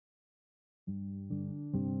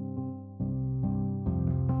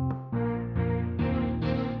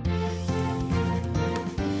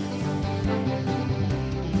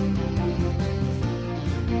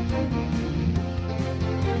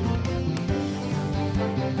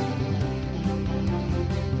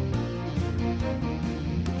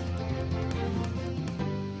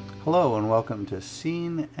Hello and welcome to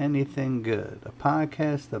Seen Anything Good, a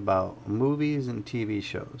podcast about movies and TV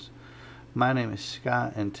shows. My name is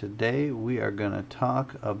Scott and today we are going to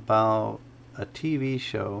talk about a TV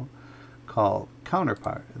show called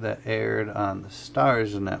Counterpart that aired on the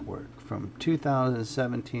Starz Network from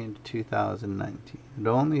 2017 to 2019. It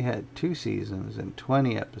only had 2 seasons and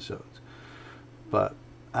 20 episodes, but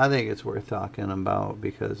I think it's worth talking about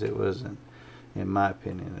because it was, in my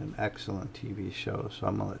opinion, an excellent TV show. So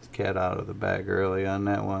I'm going to let the cat out of the bag early on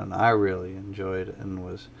that one. I really enjoyed it and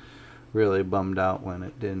was really bummed out when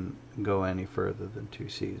it didn't go any further than 2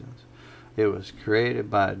 seasons. It was created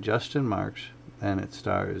by Justin Marks, and it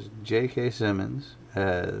stars J.K. Simmons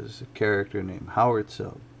as a character named Howard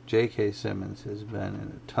Silk. J.K. Simmons has been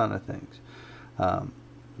in a ton of things.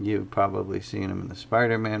 You've probably seen him in the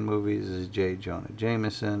Spider-Man movies as J. Jonah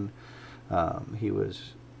Jameson. He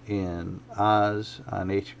was in Oz on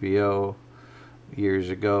HBO years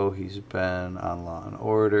ago. He's been on Law and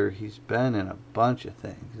Order. He's been in a bunch of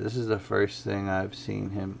things. This is the first thing I've seen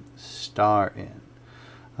him star in.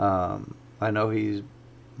 I know he's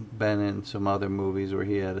been in some other movies where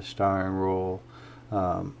he had a starring role.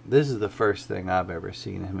 This is the first thing I've ever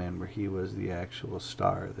seen him in where he was the actual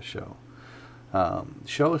star of the show. The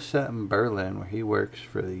show is set in Berlin where he works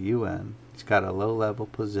for the UN. He's got a low-level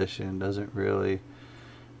position, doesn't really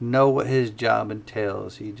know what his job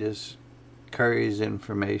entails. He just carries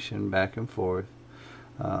information back and forth.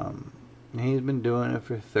 He's been doing it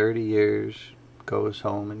for 30 years. Goes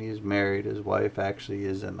home and he's married. His wife actually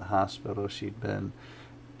is in the hospital. She'd been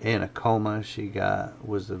in a coma. She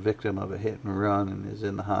was the victim of a hit and run and is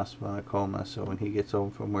in the hospital in a coma. So when he gets home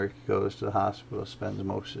from work, he goes to the hospital, spends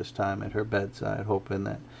most of his time at her bedside, hoping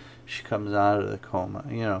that she comes out of the coma.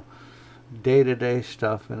 You know, day-to-day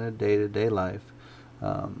stuff in a day-to-day life.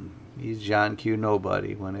 He's John Q.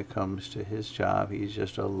 Nobody when it comes to his job. He's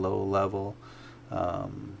just a low-level,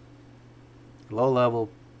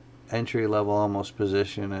 entry-level almost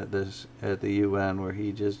position at the UN where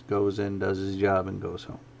he just goes in, does his job, and goes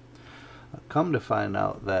home. Come to find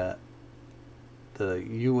out that the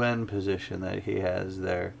UN position that he has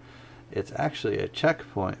there, it's actually a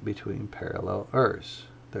checkpoint between parallel Earths.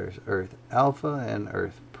 There's Earth Alpha and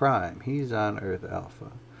Earth Prime. He's on Earth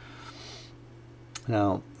Alpha.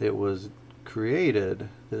 Now, it was created,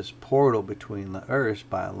 this portal between the Earths,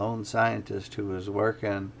 by a lone scientist who was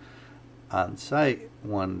working on site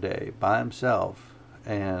one day by himself,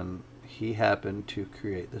 and he happened to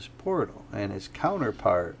create this portal. And his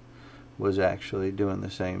counterpart was actually doing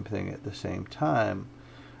the same thing at the same time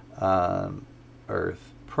on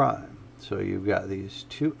Earth Prime. So you've got these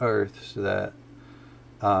 2 Earths that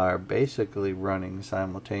are basically running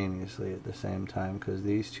simultaneously at the same time, because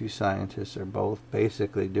these 2 scientists are both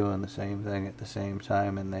basically doing the same thing at the same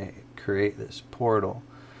time, and they create this portal,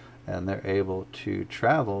 and they're able to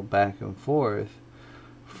travel back and forth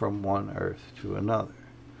from one Earth to another.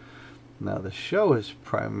 Now, the show is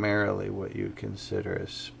primarily what you consider a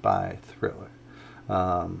spy thriller.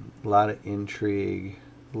 A lot of intrigue,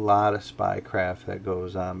 a lot of spycraft that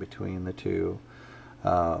goes on between the 2.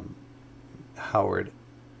 Howard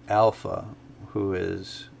Alpha, who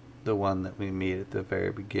is the one that we meet at the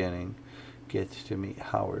very beginning, gets to meet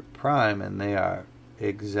Howard Prime, and they are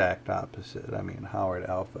exact opposite. I mean, Howard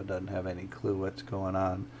Alpha doesn't have any clue what's going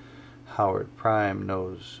on. Howard Prime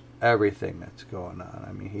knows everything that's going on.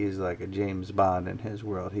 I mean, he's like a James Bond in his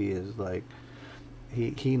world. He is like,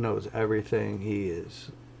 he knows everything. He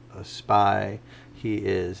is a spy. He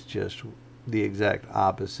is just the exact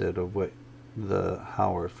opposite of what the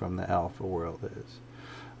Howard from the Alpha world is.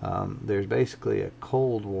 There's basically a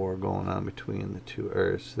Cold War going on between the 2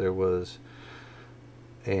 Earths. There was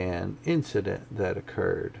an incident that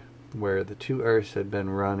occurred where the 2 Earths had been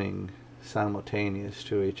running simultaneous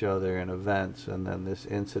to each other in events, and then this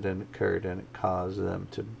incident occurred and it caused them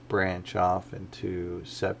to branch off into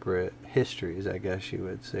separate histories, I guess you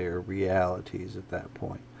would say, or realities at that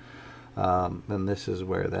point. And this is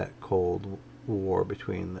where that Cold War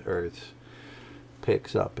between the Earths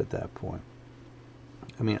picks up at that point.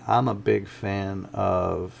 I mean, I'm a big fan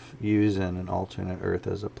of using an alternate Earth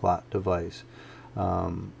as a plot device.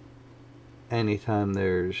 Anytime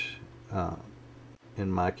there's,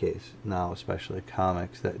 in my case now, especially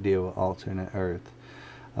comics that deal with alternate Earth,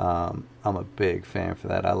 I'm a big fan for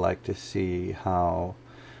that. I like to see how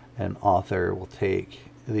an author will take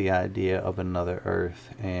the idea of another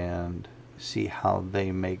Earth and see how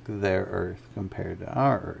they make their Earth compared to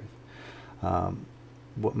our Earth.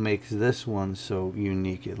 What makes this one so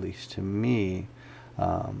unique, at least to me,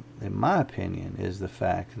 in my opinion, is the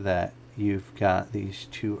fact that you've got these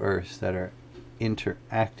 2 Earths that are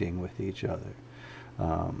interacting with each other.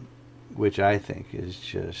 which I think is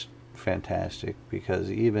just fantastic,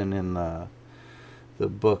 because even in the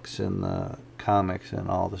books and the comics and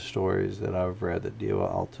all the stories that I've read that deal with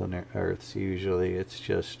alternate Earths, usually it's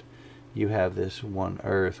just you have this one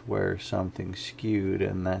Earth where something's skewed,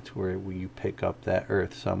 and that's where you pick up that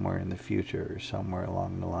Earth somewhere in the future or somewhere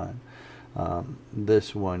along the line.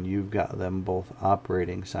 This one, you've got them both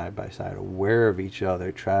operating side by side, aware of each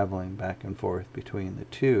other, traveling back and forth between the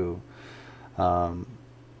two.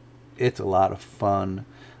 It's a lot of fun.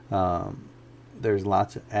 There's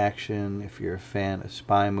lots of action. If you're a fan of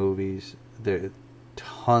spy movies, there's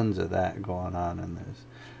tons of that going on in this.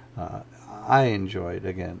 I enjoyed,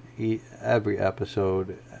 again, every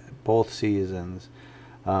episode, both seasons.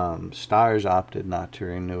 Starz opted not to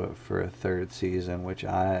renew it for a third season, which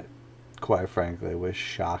I, quite frankly, was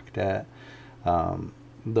shocked at.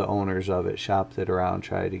 The owners of it shopped it around,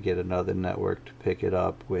 tried to get another network to pick it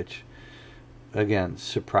up, which, again,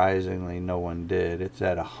 surprisingly, no one did. It's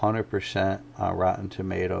at 100% on Rotten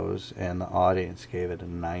Tomatoes, and the audience gave it a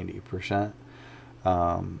 90%.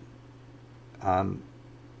 I'm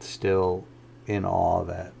still in awe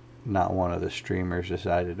that not one of the streamers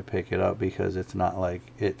decided to pick it up, because it's not like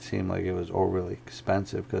it seemed like it was overly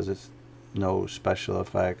expensive, because it's no special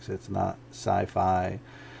effects, it's not sci-fi,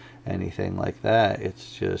 anything like that.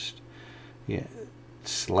 It's just, yeah,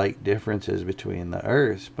 slight differences between the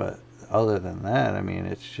Earths, but other than that, I mean,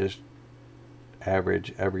 it's just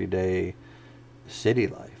average, everyday city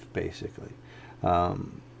life, basically. So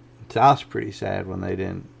I was pretty sad when they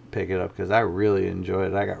didn't pick it up, because I really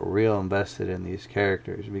enjoyed it. I got real invested in these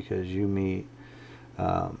characters, because you meet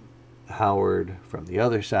Howard from the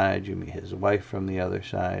other side, you meet his wife from the other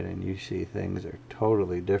side, and you see things that are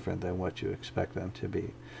totally different than what you expect them to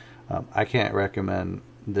be. I can't recommend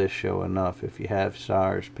this show enough. If you have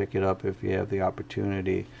Starz, pick it up. If you have the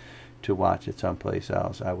opportunity to watch it someplace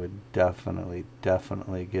else, I would definitely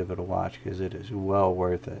give it a watch, because it is well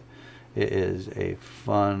worth it. It is a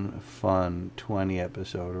fun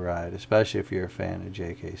 20-episode ride, especially if you're a fan of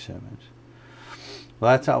J.K. Simmons.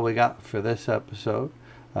 Well, that's all we got for this episode.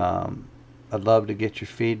 I'd love to get your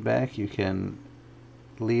feedback. You can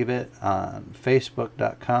leave it on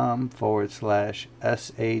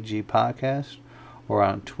facebook.com/SAG podcast, or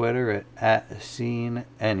on Twitter at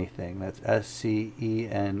 @SeenAnything. That's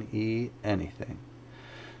SCENE anything.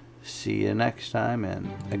 See you next time,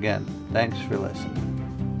 and again, thanks for listening.